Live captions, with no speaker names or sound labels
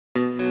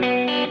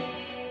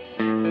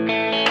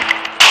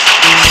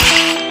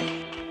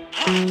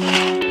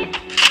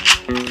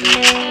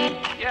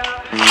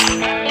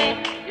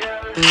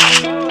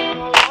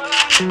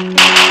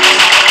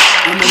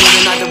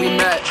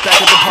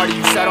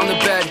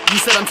You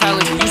said I'm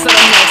talented, you said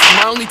I'm next.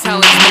 My only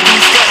talent is making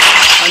you stress.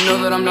 I know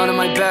that I'm not at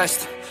my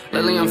best.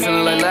 Lately I'm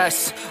feeling like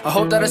less. I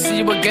hope that I see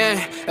you again.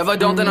 If I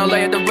don't, then I'll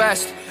lay it to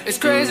rest. It's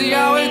crazy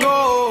how it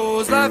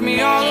goes, left me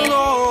all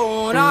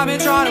alone. I've been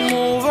trying to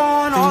move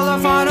on, all I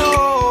find a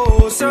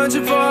hole.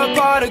 Searching for a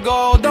pot of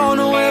gold, don't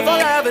know if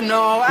I'll ever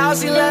know how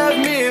she left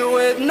me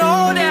with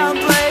no damn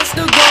place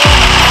to go.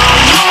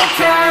 I'm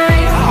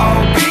okay,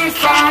 I'll be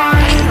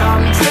fine.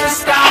 I'm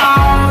just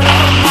out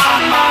of my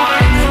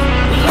mind.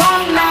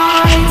 Long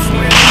nights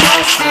with no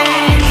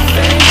sleep,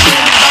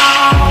 thinking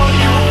about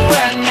you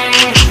and me.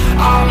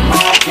 I'm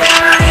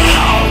okay,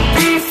 I'll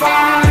be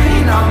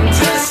fine. I'm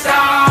just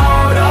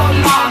out of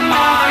my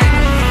mind.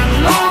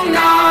 Long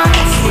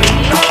nights with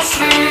no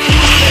sleep,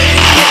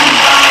 thinking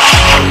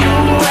about you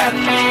and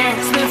me.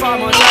 It's been 5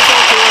 months like I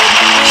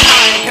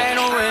ain't paying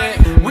no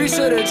rent. We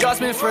should've just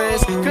been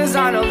friends, cause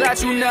I know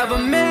that you never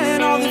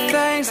meant all the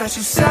things that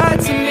you said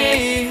to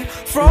me.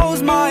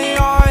 Froze my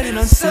heart in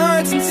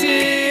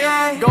uncertainty.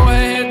 Go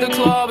ahead, hit the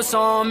club or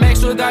something. Make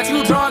sure that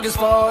you drunk as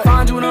fuck.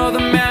 Find you another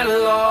man to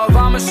love.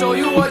 I'ma show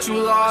you what you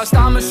lost.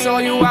 I'ma show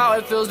you how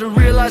it feels to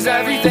realize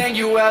everything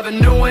you ever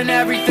knew and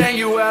everything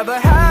you ever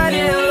had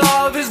in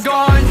love is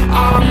gone.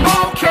 I'm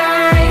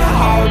okay,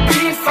 I'll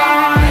be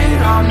fine.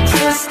 I'm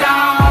just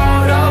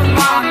out of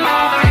my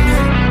mind.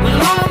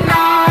 Long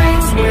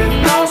nights with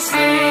no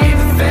sleep,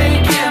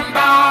 thinking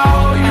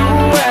about you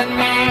and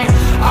me.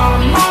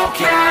 I'm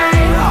okay,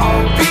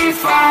 I'll be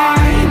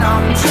fine.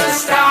 I'm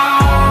just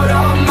out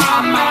of my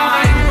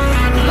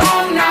mind.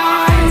 Long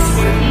nights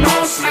with no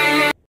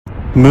sleep.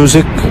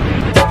 Music.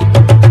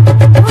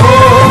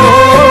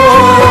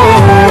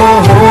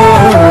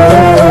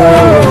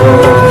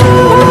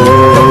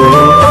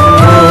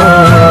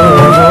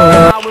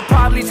 I would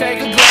probably take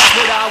a glass,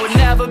 but I would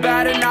never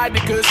bat an eye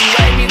because you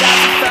made me,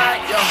 that's a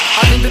fact, yo.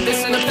 I think that this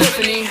is an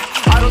epiphany.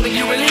 I don't think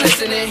you really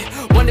listening.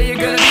 One day you're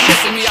gonna be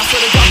missing me. I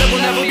swear to God that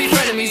we'll never be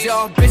frenemies,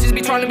 yo. Bitches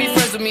be trying to be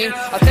friends with me.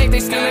 I think they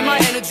stealing my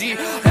energy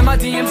and my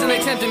DMs and they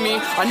tempting me.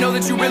 I know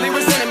that you really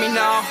resenting me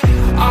now.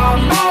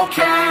 I'm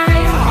okay,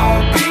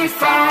 I'll be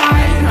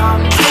fine.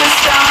 I'm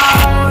just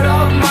out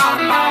of my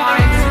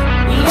mind.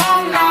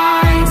 Long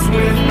nights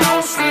with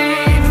no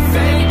sleep,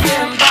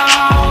 thinking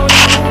about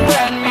you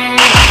and me.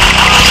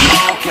 I'm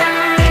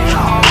okay,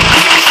 I'll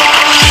be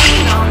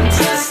fine. I'm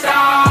just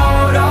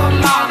out of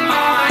my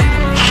mind.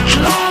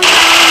 Long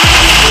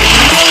nights with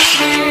no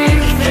sleep,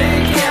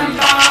 thinking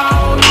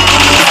about you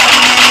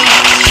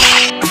and me.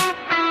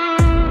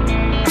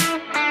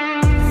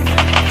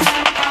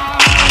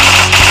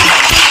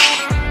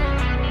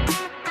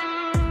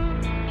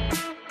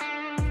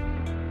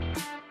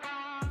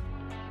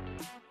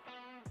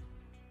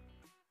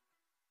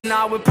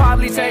 I would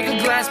probably take a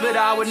glance, but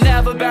I would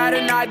never bat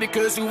an eye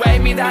because you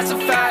hate me, that's a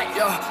fact,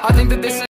 yo. I think that this is